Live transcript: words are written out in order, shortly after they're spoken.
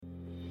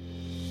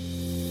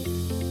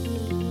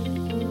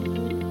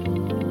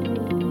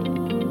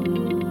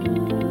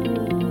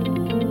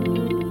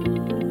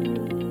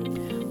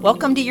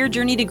Welcome to Your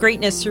Journey to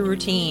Greatness Through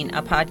Routine,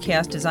 a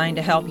podcast designed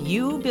to help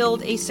you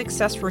build a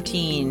success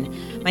routine.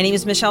 My name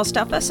is Michelle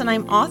Steffes, and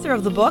I'm author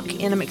of the book,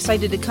 and I'm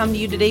excited to come to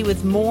you today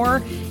with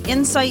more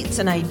insights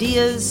and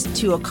ideas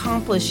to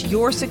accomplish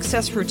your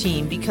success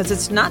routine, because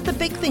it's not the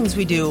big things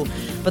we do,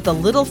 but the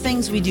little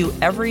things we do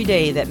every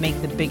day that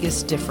make the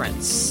biggest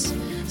difference.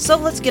 So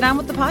let's get on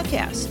with the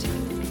podcast.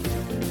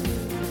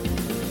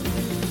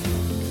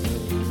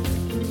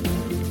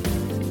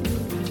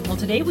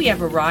 Today we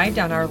have arrived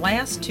on our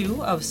last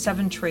 2 of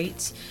 7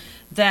 traits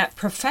that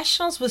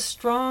professionals with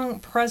strong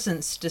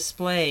presence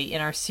display in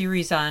our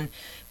series on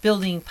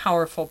building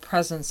powerful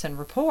presence and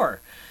rapport.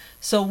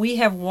 So we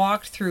have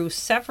walked through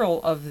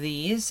several of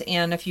these,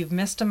 and if you've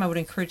missed them, I would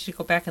encourage you to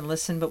go back and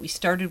listen, but we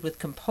started with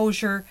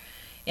composure,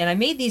 and I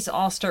made these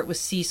all start with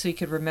C so you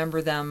could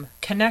remember them.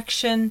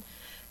 Connection,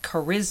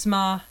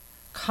 charisma,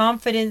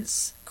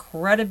 confidence,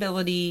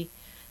 credibility,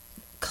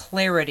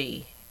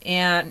 clarity.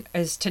 And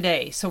as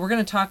today. So we're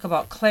going to talk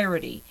about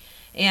clarity.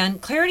 And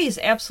clarity is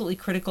absolutely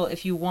critical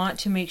if you want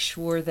to make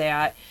sure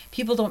that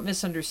people don't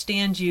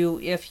misunderstand you,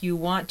 if you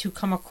want to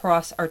come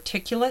across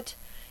articulate,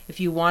 if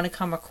you want to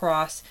come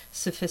across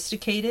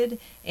sophisticated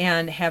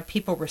and have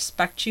people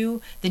respect you,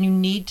 then you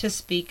need to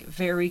speak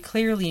very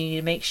clearly. You need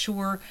to make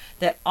sure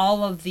that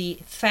all of the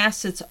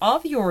facets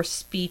of your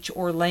speech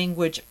or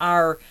language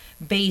are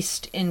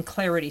based in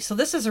clarity. So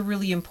this is a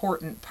really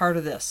important part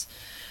of this.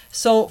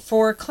 So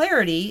for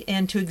clarity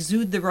and to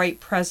exude the right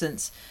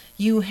presence,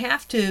 you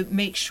have to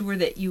make sure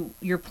that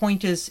your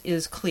point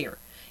is clear.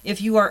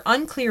 If you are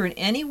unclear in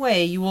any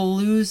way, you will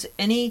lose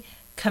any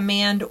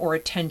command or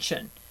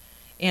attention.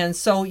 And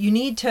so you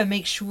need to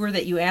make sure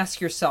that you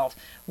ask yourself,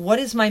 what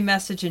is my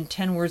message in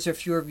 10 words or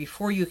fewer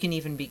before you can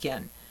even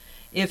begin?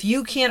 If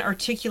you can't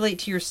articulate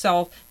to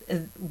yourself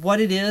what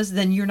it is,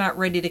 then you're not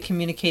ready to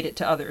communicate it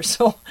to others.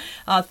 So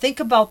think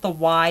about the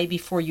why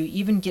before you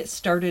even get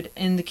started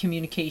in the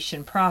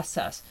communication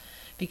process.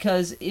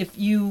 Because if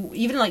you,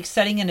 even like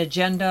setting an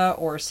agenda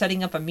or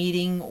setting up a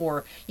meeting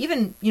or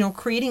even,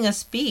 creating a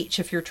speech,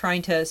 if you're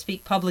trying to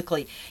speak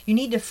publicly, you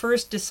need to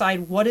first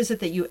decide what is it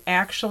that you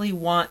actually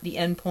want the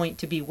end point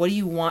to be. What do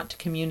you want to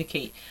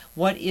communicate?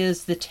 What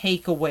is the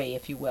takeaway,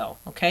 if you will,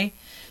 okay?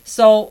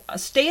 So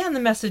stay on the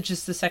message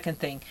is the second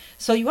thing.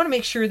 So you want to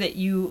make sure that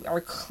you are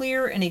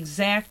clear and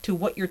exact to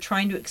what you're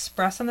trying to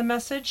express on the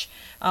message,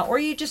 or are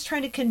you just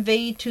trying to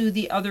convey to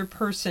the other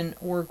person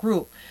or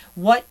group?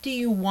 What do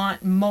you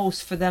want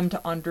most for them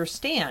to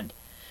understand?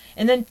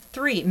 And then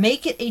 3,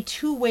 make it a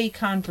two-way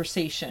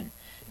conversation.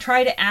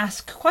 Try to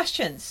ask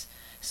questions.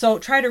 So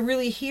try to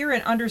really hear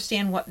and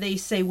understand what they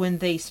say when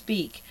they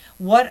speak.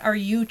 What are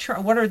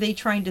they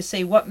trying to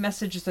say? What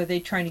messages are they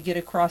trying to get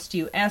across to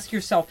you? Ask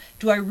yourself,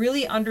 do I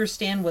really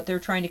understand what they're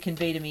trying to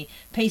convey to me?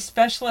 Pay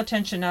special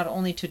attention not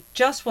only to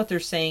just what they're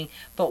saying,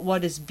 but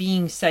what is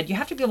being said. You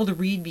have to be able to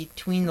read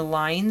between the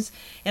lines.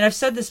 And I've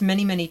said this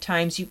many, many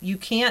times. You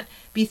can't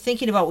be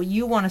thinking about what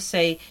you want to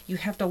say. You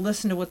have to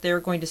listen to what they're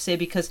going to say,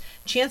 because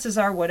chances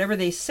are whatever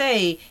they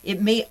say,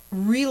 it may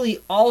really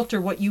alter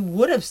what you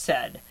would have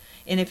said.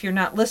 And if you're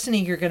not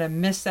listening, you're going to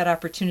miss that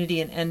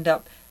opportunity and end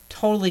up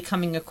totally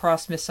coming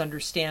across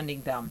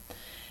misunderstanding them.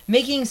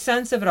 Making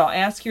sense of it all.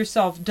 Ask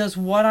yourself, does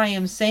what I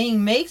am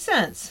saying make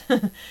sense?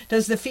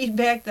 Does the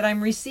feedback that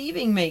I'm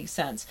receiving make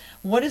sense?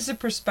 What is the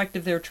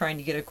perspective they're trying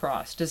to get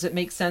across? Does it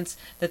make sense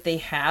that they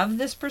have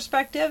this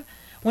perspective?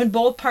 When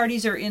both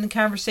parties are in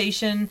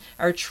conversation,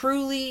 are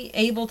truly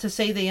able to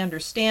say they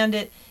understand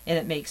it and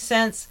it makes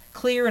sense,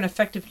 clear and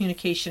effective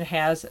communication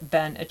has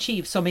been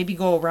achieved. So maybe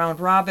go around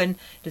robin.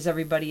 Does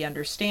everybody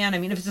understand? I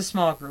mean, if it's a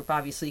small group,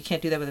 obviously you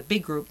can't do that with a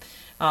big group.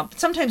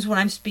 Sometimes when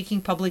I'm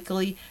speaking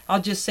publicly,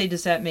 I'll just say,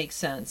 does that make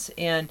sense?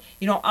 And,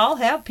 I'll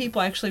have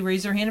people actually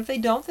raise their hand if they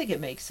don't think it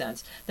makes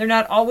sense. They're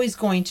not always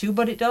going to,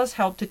 but it does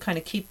help to kind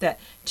of keep that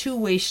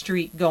two-way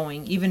street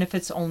going, even if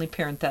it's only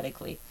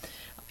parenthetically.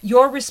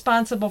 You're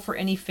responsible for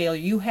any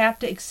failure. You have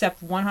to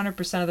accept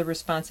 100% of the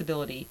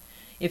responsibility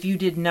if you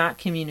did not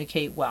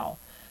communicate well.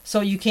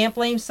 So you can't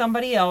blame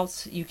somebody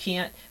else. You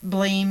can't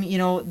blame,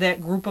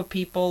 that group of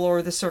people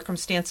or the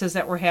circumstances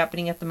that were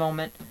happening at the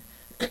moment.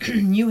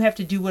 You have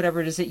to do whatever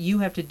it is that you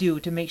have to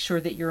do to make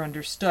sure that you're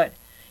understood.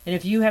 And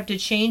if you have to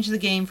change the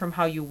game from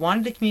how you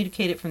wanted to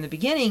communicate it from the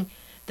beginning,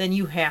 then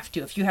you have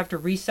to. If you have to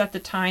reset the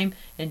time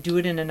and do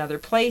it in another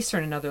place or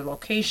in another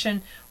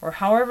location, or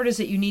however it is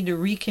that you need to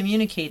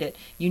re-communicate it,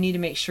 you need to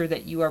make sure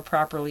that you are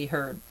properly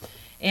heard.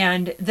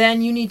 And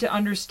then you need to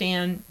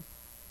understand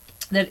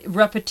that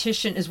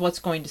repetition is what's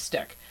going to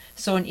stick.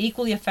 So an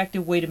equally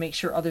effective way to make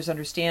sure others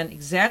understand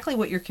exactly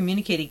what you're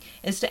communicating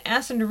is to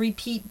ask them to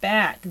repeat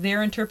back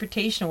their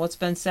interpretation of what's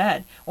been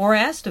said or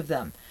asked of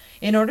them.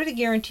 In order to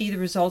guarantee the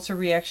results or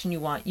reaction you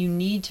want, you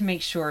need to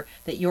make sure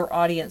that your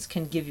audience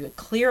can give you a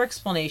clear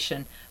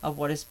explanation of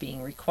what is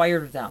being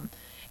required of them.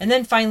 And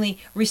then finally,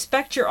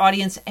 respect your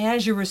audience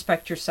as you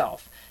respect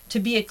yourself. To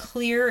be a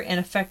clear and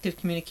effective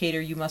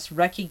communicator, you must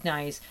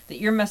recognize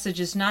that your message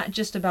is not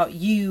just about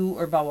you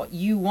or about what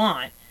you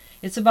want.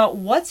 It's about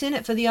what's in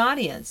it for the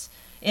audience.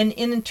 And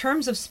in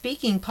terms of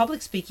speaking,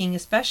 public speaking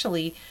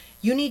especially,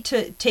 you need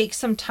to take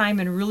some time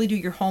and really do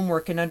your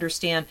homework and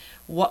understand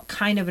what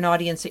kind of an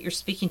audience that you're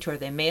speaking to. Are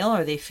they male?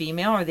 Are they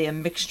female? Are they a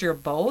mixture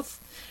of both?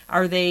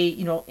 Are they,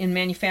 in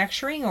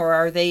manufacturing, or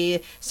are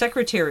they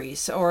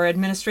secretaries or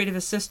administrative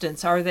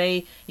assistants? Are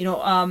they,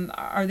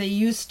 are they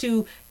used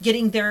to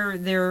getting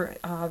their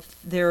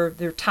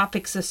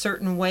topics a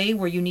certain way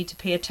where you need to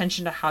pay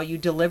attention to how you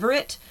deliver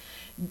it?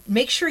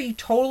 Make sure you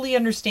totally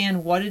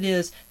understand what it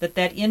is that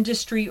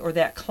industry or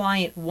that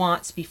client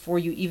wants before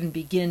you even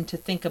begin to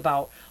think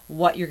about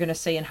what you're going to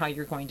say and how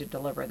you're going to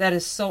deliver. That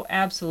is so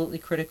absolutely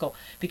critical,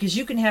 because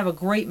you can have a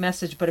great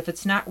message, but if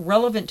it's not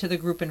relevant to the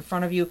group in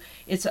front of you,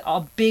 it's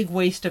a big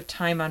waste of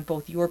time on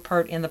both your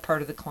part and the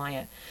part of the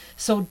client.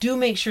 So do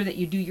make sure that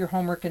you do your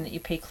homework and that you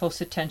pay close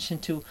attention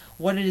to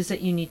what it is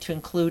that you need to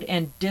include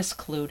and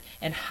disclude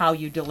and how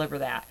you deliver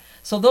that.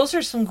 So those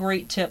are some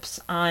great tips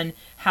on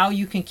how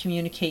you can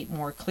communicate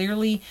more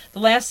clearly. The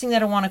last thing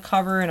that I want to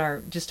cover in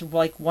our just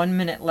like 1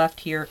 minute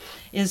left here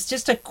is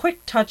just a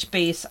quick touch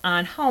base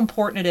on how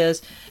important it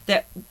is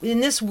that in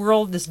this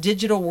world, this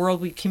digital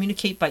world, we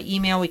communicate by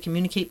email, we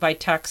communicate by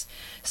text.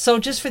 So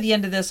just for the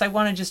end of this, I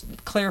want to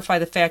just clarify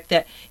the fact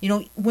that,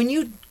 when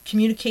you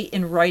communicate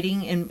in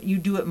writing, and you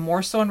do it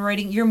more so in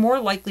writing, you're more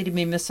likely to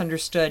be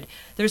misunderstood.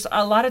 There's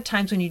a lot of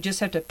times when you just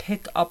have to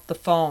pick up the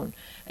phone.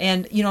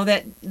 And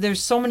that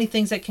there's so many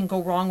things that can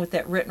go wrong with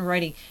that written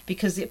writing,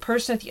 because the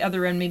person at the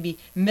other end may be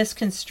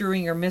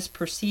misconstruing or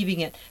misperceiving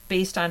it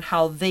based on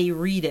how they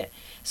read it.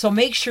 So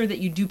make sure that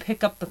you do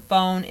pick up the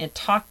phone and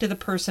talk to the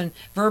person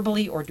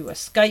verbally, or do a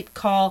Skype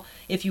call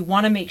if you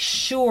want to make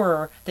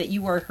sure that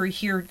you are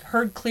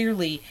heard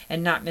clearly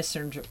and not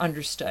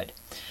misunderstood.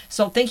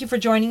 So thank you for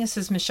joining us.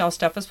 This is Michelle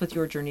Steffes with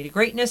Your Journey to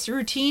Greatness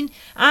routine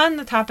on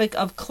the topic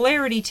of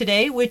clarity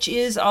today, which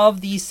is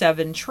of the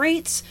 7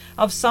 traits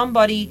of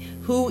somebody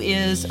who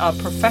is a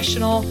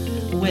professional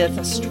with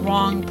a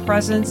strong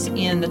presence.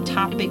 And the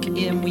topic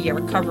we are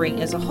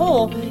covering as a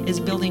whole is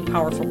building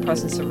powerful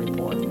presence and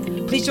rapport.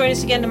 Please join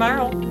us again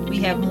tomorrow. We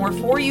have more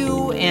for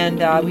you, and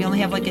we only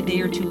have like a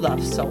day or two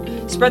left. So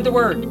spread the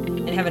word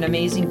and have an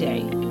amazing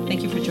day.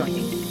 Thank you for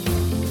joining.